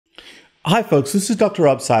Hi folks, this is Dr.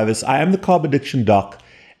 Rob Cywes. I am the Carb Addiction Doc,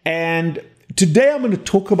 and today I'm going to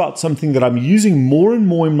talk about something that I'm using more and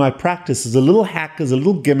more in my practice as a little hack, as a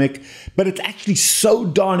little gimmick, but it's actually so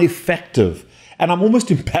darn effective, and I'm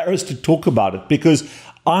almost embarrassed to talk about it because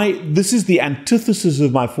this is the antithesis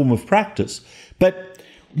of my form of practice. But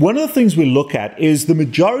one of the things we look at is the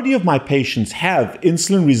majority of my patients have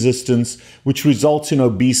insulin resistance, which results in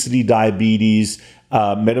obesity, diabetes,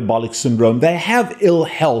 metabolic syndrome. They have ill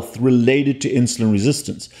health related to insulin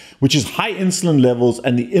resistance, which is high insulin levels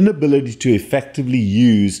and the inability to effectively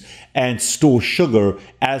use and store sugar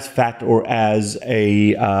as fat or as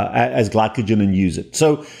glycogen and use it.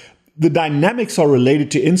 So the dynamics are related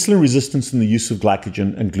to insulin resistance and the use of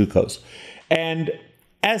glycogen and glucose. And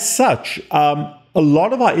as such, a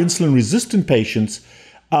lot of our insulin resistant patients,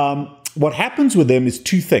 what happens with them is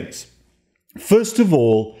two things. First of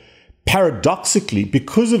all, paradoxically,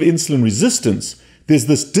 because of insulin resistance, there's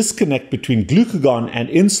this disconnect between glucagon and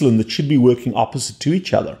insulin that should be working opposite to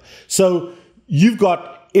each other. So you've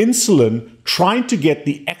got insulin trying to get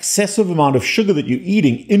the excessive amount of sugar that you're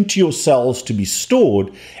eating into your cells to be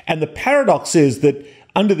stored. And the paradox is that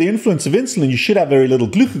under the influence of insulin, you should have very little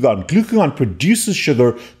glucagon. Glucagon produces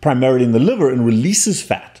sugar primarily in the liver and releases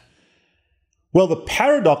fat. Well, the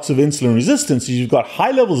paradox of insulin resistance is you've got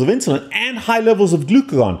high levels of insulin and high levels of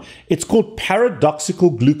glucagon. It's called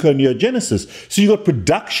paradoxical gluconeogenesis. So you've got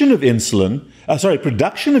production of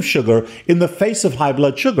production of sugar in the face of high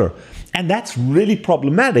blood sugar. And that's really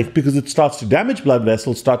problematic because it starts to damage blood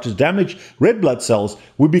vessels, starts to damage red blood cells.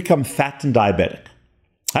 We become fat and diabetic.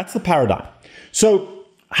 That's the paradigm. So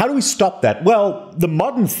how do we stop that? Well, the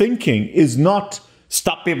modern thinking is not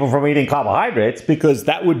stop people from eating carbohydrates, because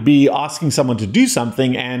that would be asking someone to do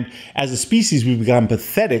something, and as a species we've become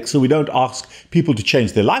pathetic, so we don't ask people to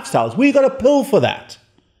change their lifestyles. We've got a pill for that.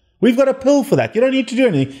 We've got a pill for that. You don't need to do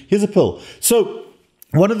anything. Here's a pill. So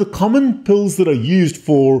one of the common pills that are used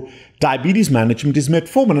for diabetes management is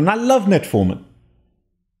metformin, and I love metformin.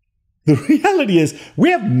 The reality is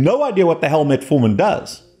we have no idea what the hell metformin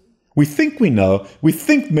does. We think we know. We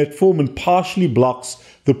think metformin partially blocks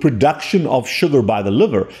the production of sugar by the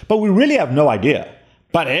liver, but we really have no idea.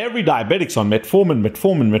 But every diabetic's on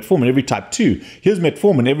metformin, every type 2. Here's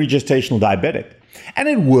metformin, every gestational diabetic. And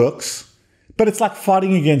it works, but it's like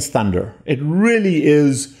fighting against thunder. It really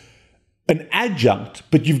is an adjunct,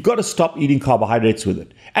 but you've got to stop eating carbohydrates with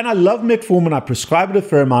it. And I love metformin. I prescribe it a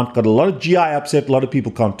fair amount, got a lot of GI upset, a lot of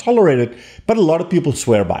people can't tolerate it, but a lot of people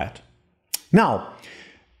swear by it. Now,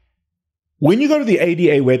 when you go to the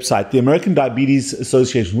ADA website, the American Diabetes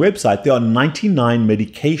Association website, there are 99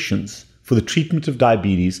 medications for the treatment of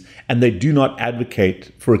diabetes, and they do not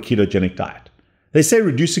advocate for a ketogenic diet. They say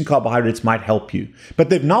reducing carbohydrates might help you, but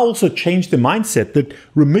they've now also changed their mindset that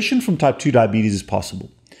remission from type 2 diabetes is possible.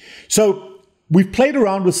 So we've played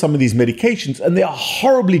around with some of these medications, and there are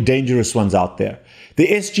horribly dangerous ones out there. The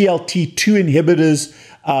SGLT2 inhibitors,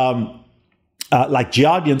 like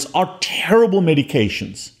Jardiance, are terrible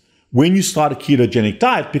medications when you start a ketogenic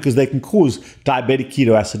diet because they can cause diabetic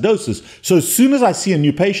ketoacidosis. So as soon as I see a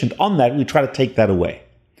new patient on that, we try to take that away.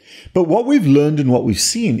 But what we've learned and what we've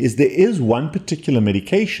seen is there is one particular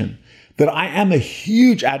medication that I am a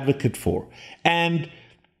huge advocate for. And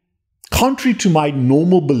contrary to my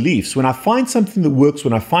normal beliefs, when I find something that works,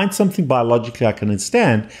 when I find something biologically I can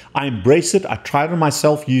understand, I embrace it. I try it on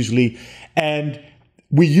myself usually. And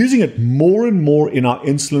we're using it more and more in our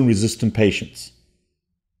insulin-resistant patients.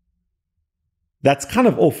 That's kind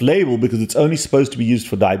of off-label because it's only supposed to be used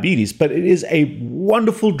for diabetes, but it is a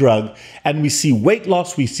wonderful drug, and we see weight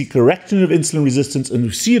loss, we see correction of insulin resistance, and we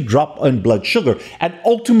see a drop in blood sugar. And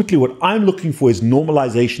ultimately what I'm looking for is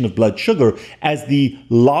normalization of blood sugar as the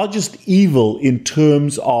largest evil in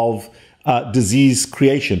terms of disease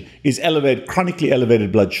creation is chronically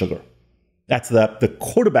elevated blood sugar. That's the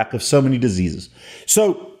quarterback of so many diseases.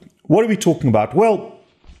 So what are we talking about? Well,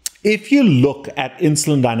 if you look at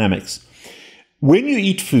insulin dynamics, when you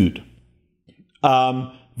eat food,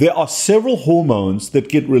 there are several hormones that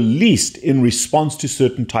get released in response to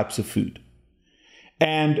certain types of food.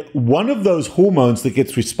 And one of those hormones that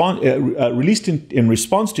gets released in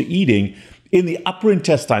response to eating in the upper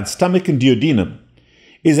intestine, stomach, and duodenum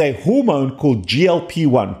is a hormone called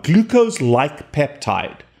GLP-1, glucose-like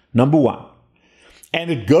peptide, number 1. And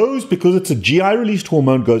it goes, because it's a GI-released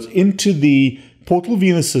hormone, goes into the portal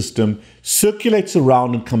venous system, circulates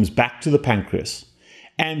around, and comes back to the pancreas.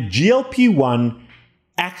 And GLP-1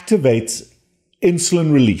 activates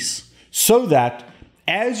insulin release so that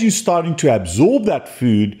as you're starting to absorb that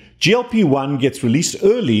food, GLP-1 gets released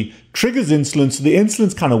early, triggers insulin, so the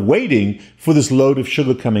insulin's kind of waiting for this load of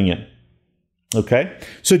sugar coming in. Okay,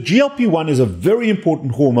 so GLP-1 is a very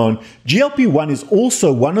important hormone. GLP-1 is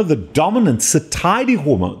also one of the dominant satiety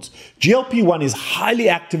hormones. GLP-1 is highly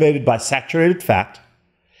activated by saturated fat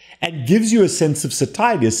and gives you a sense of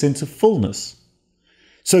satiety, a sense of fullness.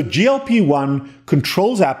 So GLP-1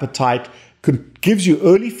 controls appetite, gives you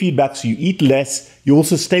early feedback so you eat less. You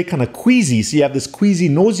also stay kind of queasy, so you have this queasy,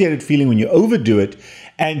 nauseated feeling when you overdo it.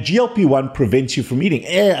 And GLP-1 prevents you from eating.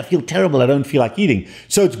 I feel terrible, I don't feel like eating.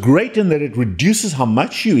 So it's great in that it reduces how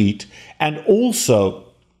much you eat and also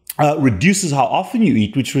reduces how often you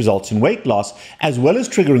eat, which results in weight loss, as well as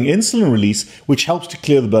triggering insulin release, which helps to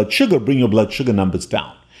clear the blood sugar, bring your blood sugar numbers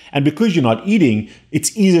down. And because you're not eating,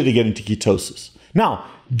 it's easier to get into ketosis. Now,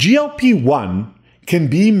 GLP-1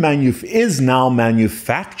 is now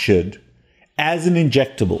manufactured as an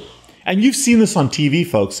injectable. And you've seen this on TV,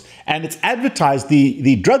 folks, and it's advertised,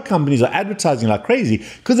 the drug companies are advertising like crazy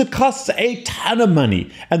because it costs a ton of money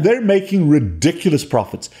and they're making ridiculous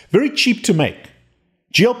profits. Very cheap to make.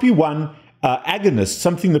 GLP-1 agonist,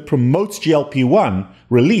 something that promotes GLP-1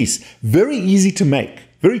 release, very easy to make,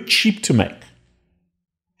 very cheap to make.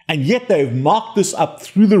 And yet they've marked this up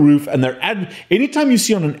through the roof. And anytime you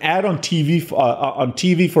see an ad on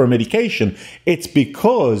TV for a medication, it's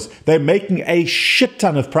because they're making a shit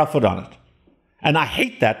ton of profit on it. And I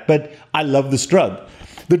hate that, but I love this drug.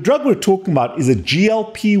 The drug we're talking about is a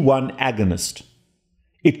GLP-1 agonist.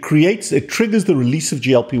 It triggers the release of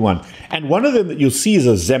GLP-1. And one of them that you'll see is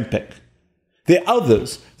Ozempic. There are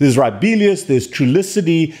others. There's Ribelius, there's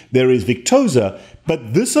Trulicity, there is Victoza.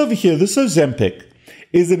 But this over here, this Ozempic,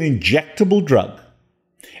 is an injectable drug.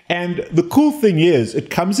 And the cool thing is, it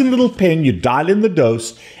comes in a little pen, you dial in the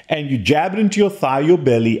dose, and you jab it into your thigh, your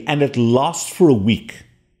belly, and it lasts for a week.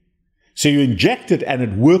 So you inject it and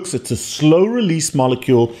it works. It's a slow release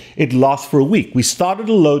molecule. It lasts for a week. We start at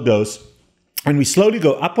a low dose and we slowly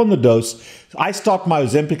go up on the dose. I start my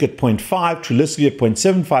Ozempic at 0.5, Trulicity at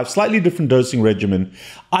 0.75, slightly different dosing regimen.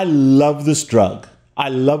 I love this drug. I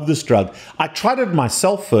love this drug. I tried it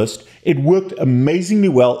myself first. It worked amazingly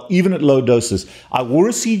well, even at low doses. I wore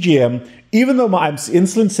a CGM. Even though I'm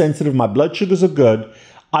insulin sensitive, my blood sugars are good,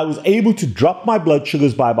 I was able to drop my blood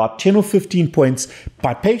sugars by about 10 or 15 points.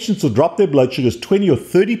 My patients will drop their blood sugars 20 or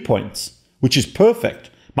 30 points, which is perfect.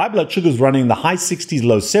 My blood sugar is running in the high 60s,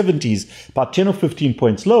 low 70s, about 10 or 15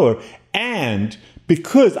 points lower. And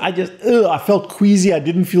because I felt queasy, I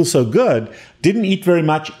didn't feel so good, didn't eat very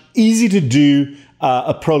much, easy to do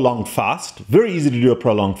a prolonged fast, very easy to do a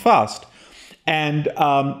prolonged fast. And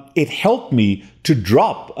it helped me to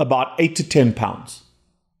drop about 8 to 10 pounds.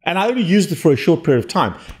 And I only used it for a short period of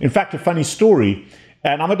time. In fact, a funny story,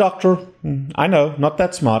 and I'm a doctor, I know, not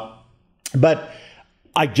that smart, but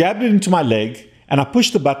I jabbed it into my leg and I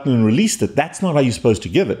pushed the button and released it. That's not how you're supposed to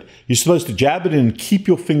give it. You're supposed to jab it in and keep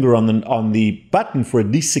your finger on the button for at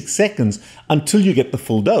least 6 seconds until you get the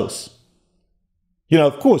full dose. You know,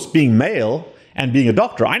 of course, being male and being a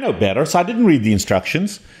doctor, I know better, so I didn't read the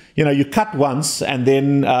instructions. You know, you cut once and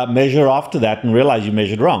then measure after that and realize you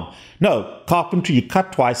measured wrong. No, carpentry, you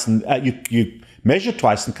cut twice and you measure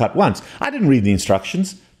twice and cut once. I didn't read the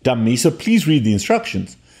instructions, dumb me, so please read the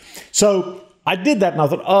instructions. So I did that and I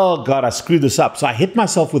thought, oh God, I screwed this up. So I hit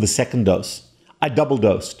myself with a second dose. I double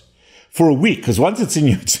dosed for a week, because once it's in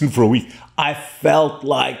you, it's in for a week. I felt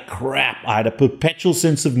like crap. I had a perpetual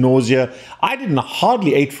sense of nausea. I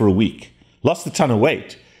hardly ate for a week, lost a ton of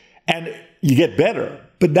weight, and you get better.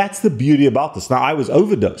 But that's the beauty about this. Now, I was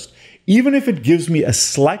overdosed. Even if it gives me a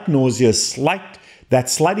slight nausea, that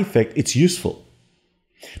slight effect, it's useful.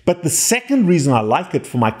 But the second reason I like it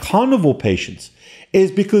for my carnivore patients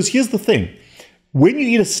is because here's the thing. When you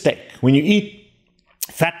eat a steak, when you eat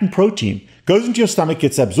fat and protein, goes into your stomach,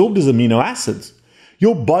 gets absorbed as amino acids,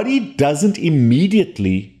 your body doesn't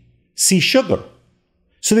immediately see sugar.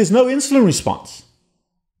 So there's no insulin response.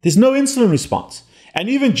 There's no insulin response. And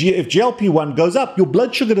even if GLP-1 goes up, your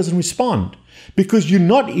blood sugar doesn't respond because you're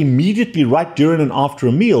not immediately right during and after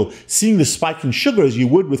a meal seeing the spike in sugar as you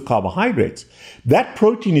would with carbohydrates. That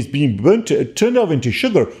protein is being turned over into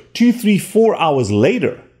sugar 2, 3, 4 hours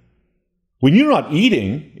later. When you're not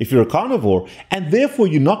eating, if you're a carnivore, and therefore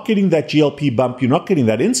you're not getting that GLP bump, you're not getting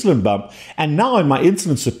that insulin bump. And now in my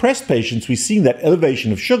insulin suppressed patients, we're seeing that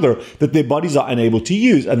elevation of sugar that their bodies are unable to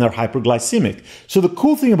use and they're hyperglycemic. So the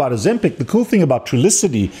cool thing about Ozempic, the cool thing about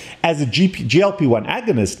Trulicity as a GLP-1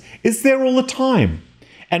 agonist is there all the time.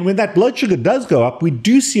 And when that blood sugar does go up, we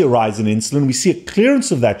do see a rise in insulin. We see a clearance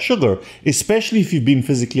of that sugar, especially if you've been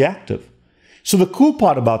physically active. So the cool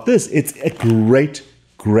part about this, it's a great,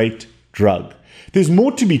 great drug. There's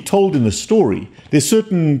more to be told in the story. There's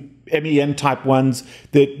certain MEN type ones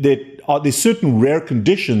that there's certain rare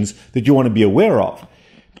conditions that you want to be aware of.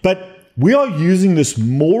 But we are using this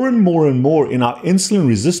more and more and more in our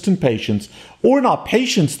insulin-resistant patients, or in our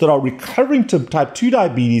patients that are recovering to type 2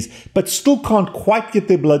 diabetes but still can't quite get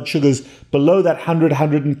their blood sugars below that 100,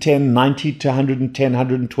 110, 90 to 110,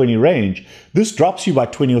 120 range. This drops you by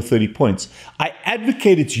 20 or 30 points. I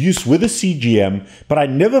advocate its use with a CGM, but I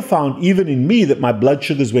never found, even in me, that my blood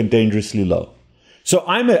sugars went dangerously low. So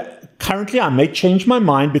currently I may change my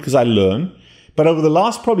mind because I learn, but over the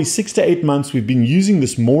last probably 6 to 8 months, we've been using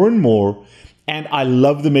this more and more, and I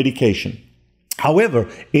love the medication. However,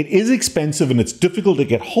 it is expensive and it's difficult to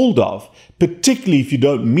get hold of, particularly if you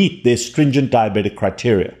don't meet their stringent diabetic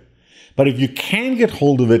criteria. But if you can get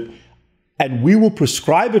hold of it, and we will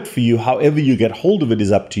prescribe it for you, however you get hold of it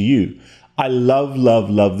is up to you. I love, love,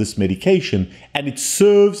 love this medication, and it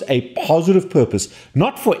serves a positive purpose,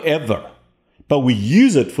 not forever, but we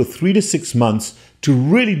use it for 3 to 6 months to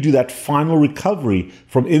really do that final recovery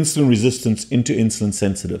from insulin resistance into insulin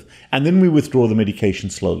sensitive. And then we withdraw the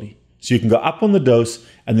medication slowly. So you can go up on the dose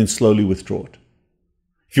and then slowly withdraw it.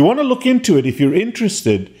 If you want to look into it, if you're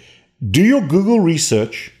interested, do your Google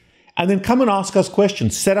research and then come and ask us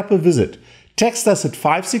questions. Set up a visit. Text us at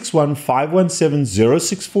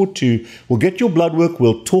 561-517-0642. We'll get your blood work.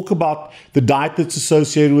 We'll talk about the diet that's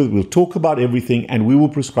associated with it. We'll talk about everything, and we will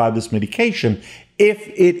prescribe this medication if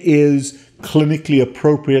it is clinically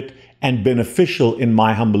appropriate and beneficial, in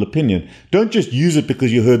my humble opinion. Don't just use it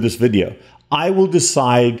because you heard this video. I will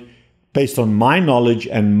decide based on my knowledge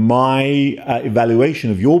and my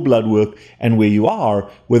evaluation of your blood work and where you are,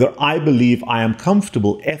 whether I believe I am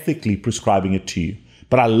comfortable ethically prescribing it to you.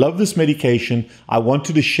 But I love this medication. I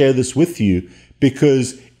wanted to share this with you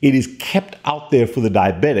because it is kept out there for the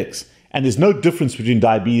diabetics. And there's no difference between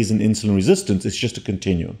diabetes and insulin resistance. It's just a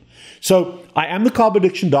continuum. So I am the Carb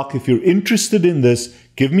Addiction Doc. If you're interested in this,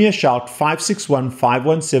 give me a shout,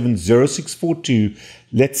 561-517-0642.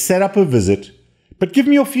 Let's set up a visit. But give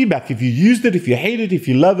me your feedback. If you used it, if you hate it, if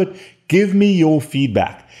you love it, give me your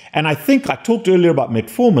feedback. And I think I talked earlier about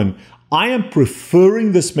metformin. I am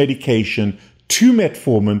preferring this medication to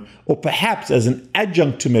metformin, or perhaps as an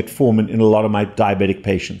adjunct to metformin in a lot of my diabetic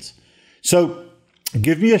patients. So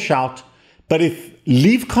give me a shout, but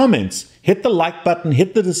leave comments, hit the like button,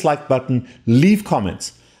 hit the dislike button, leave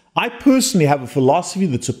comments. I personally have a philosophy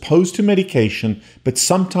that's opposed to medication, but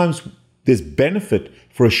sometimes there's benefit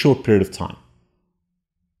for a short period of time.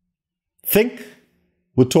 Think,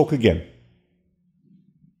 we'll talk again.